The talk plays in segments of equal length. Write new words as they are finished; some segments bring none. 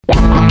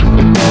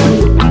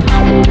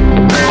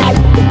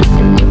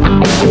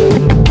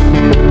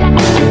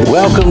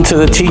Welcome to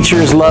the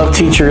Teachers Love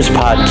Teachers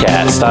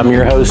podcast. I'm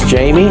your host,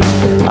 Jamie.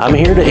 I'm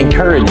here to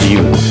encourage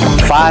you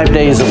 5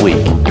 days a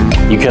week.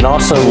 You can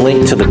also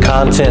link to the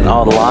content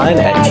online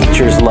at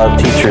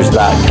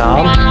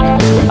teachersloveteachers.com.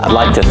 I'd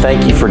like to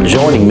thank you for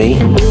joining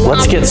me.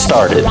 Let's get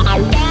started.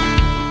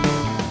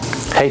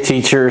 Hey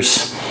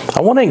teachers, I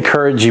want to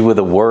encourage you with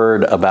a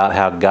word about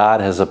how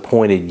God has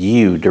appointed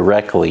you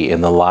directly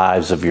in the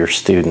lives of your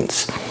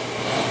students.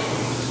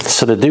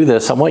 So to do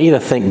this, I want you to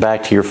think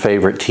back to your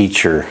favorite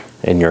teacher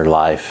in your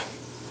life.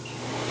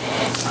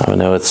 I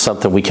know it's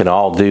something we can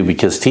all do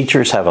because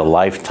teachers have a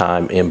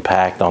lifetime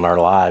impact on our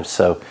lives.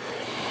 So,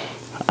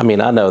 I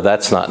know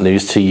that's not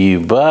news to you,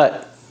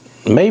 but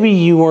maybe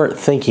you weren't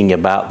thinking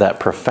about that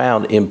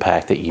profound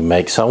impact that you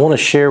make. So I want to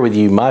share with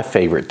you my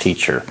favorite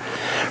teacher.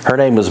 Her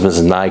name was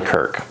Ms.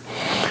 Nykirk.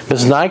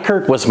 Ms.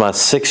 Nykirk was my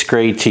 6th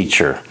grade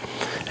teacher,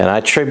 and I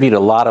attribute a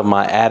lot of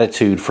my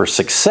attitude for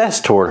success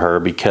toward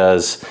her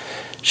because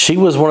she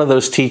was one of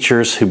those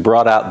teachers who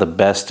brought out the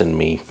best in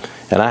me.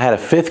 And I had a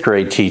 5th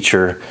grade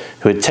teacher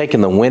who had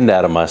taken the wind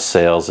out of my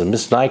sails, and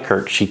Ms.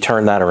 Nykirk, she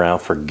turned that around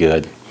for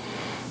good.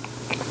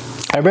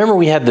 I remember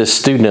we had this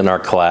student in our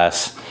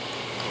class.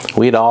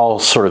 We had all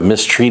sort of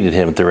mistreated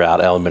him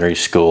throughout elementary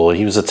school.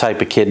 He was the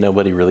type of kid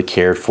nobody really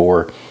cared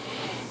for.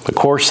 Of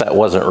course, that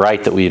wasn't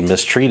right that we had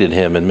mistreated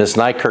him, and Ms.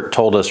 Nykirk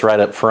told us right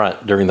up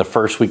front during the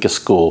first week of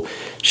school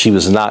she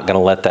was not going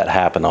to let that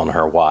happen on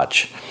her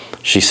watch.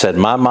 She said,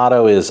 "My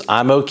motto is,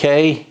 I'm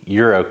okay,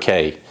 you're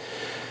okay."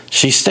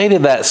 She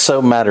stated that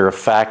so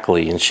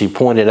matter-of-factly, and she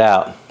pointed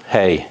out,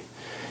 hey,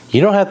 you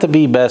don't have to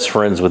be best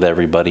friends with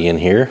everybody in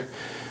here,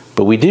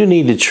 but we do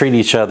need to treat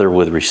each other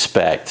with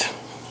respect.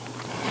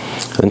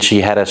 And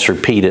she had us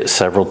repeat it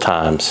several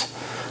times.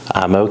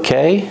 I'm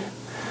okay,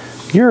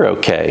 you're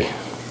okay.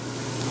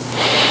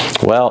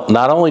 Well,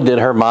 not only did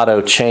her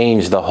motto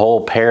change the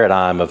whole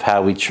paradigm of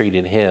how we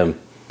treated him,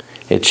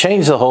 it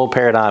changed the whole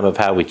paradigm of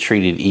how we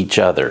treated each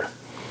other.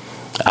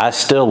 I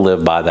still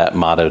live by that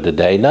motto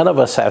today. None of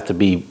us have to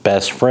be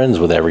best friends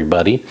with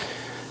everybody.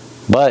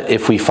 But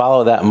if we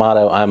follow that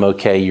motto, I'm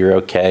okay, you're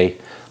okay,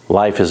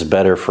 life is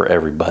better for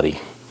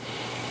everybody.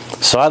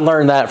 So I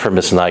learned that from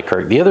Ms.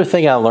 Nykirk. The other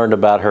thing I learned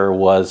about her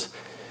was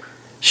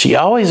she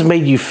always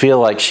made you feel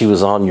like she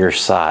was on your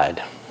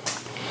side.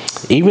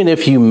 Even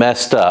if you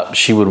messed up,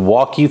 she would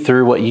walk you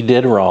through what you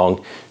did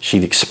wrong.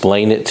 She'd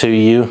explain it to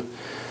you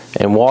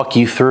and walk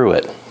you through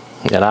it.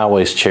 And I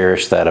always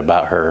cherished that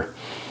about her.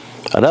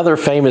 Another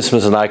famous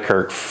Ms.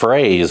 Nykirk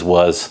phrase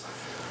was,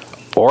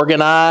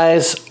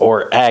 organize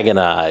or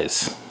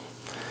agonize.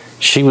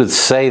 She would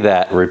say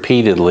that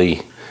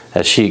repeatedly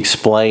as she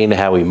explained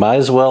how we might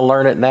as well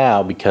learn it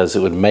now because it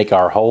would make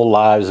our whole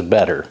lives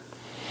better.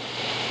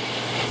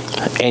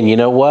 And you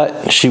know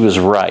what? She was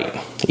right.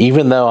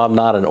 Even though I'm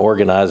not an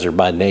organizer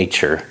by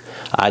nature,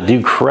 I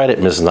do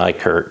credit Ms.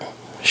 Nykirk.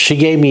 She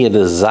gave me a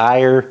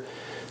desire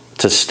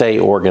to stay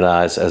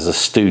organized as a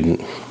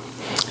student.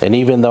 And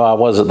even though I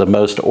wasn't the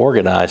most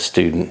organized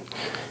student,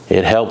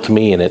 it helped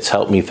me and it's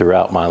helped me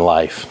throughout my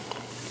life.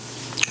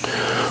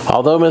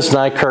 Although Ms.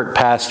 Nykirk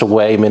passed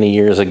away many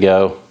years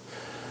ago,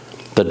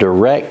 the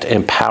direct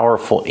and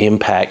powerful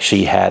impact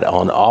she had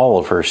on all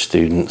of her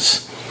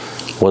students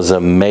was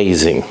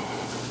amazing.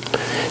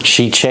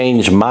 She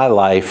changed my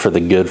life for the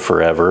good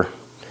forever.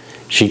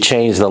 She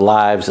changed the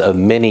lives of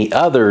many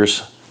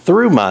others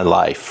through my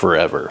life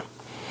forever.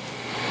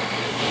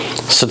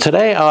 So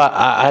today,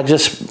 I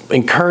just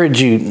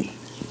encourage you,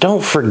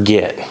 don't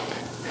forget,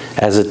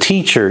 as a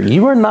teacher,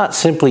 you are not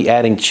simply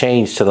adding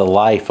change to the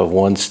life of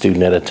one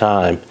student at a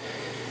time.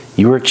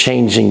 You are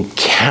changing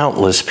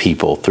countless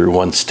people through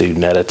one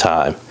student at a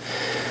time.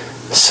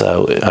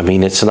 So,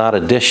 it's not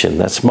addition,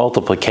 that's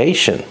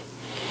multiplication.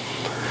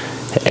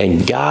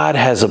 And God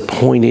has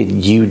appointed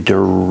you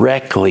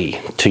directly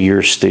to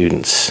your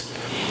students.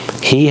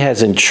 He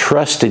has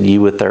entrusted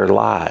you with their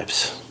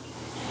lives.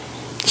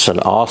 It's an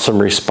awesome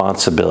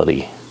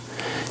responsibility,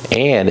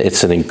 and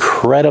it's an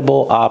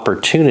incredible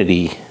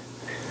opportunity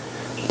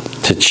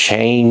to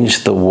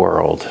change the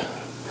world.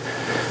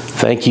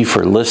 Thank you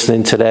for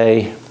listening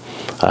today.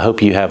 I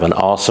hope you have an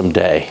awesome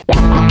day.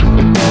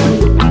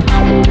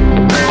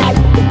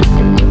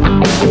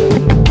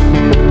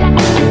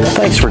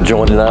 Thanks for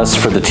joining us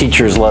for the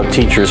Teachers Love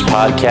Teachers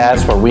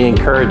podcast, where we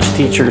encourage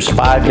teachers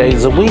 5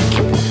 days a week.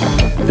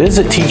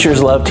 Visit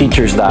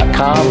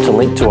teachersloveteachers.com to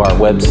link to our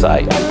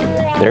website.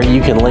 There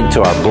you can link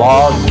to our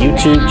blog,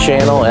 YouTube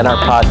channel, and our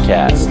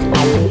podcast.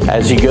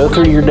 As you go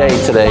through your day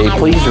today,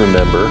 please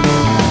remember,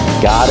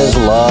 God is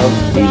love.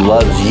 He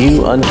loves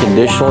you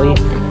unconditionally.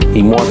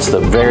 He wants the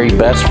very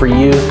best for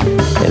you,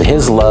 and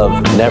His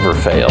love never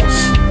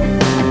fails.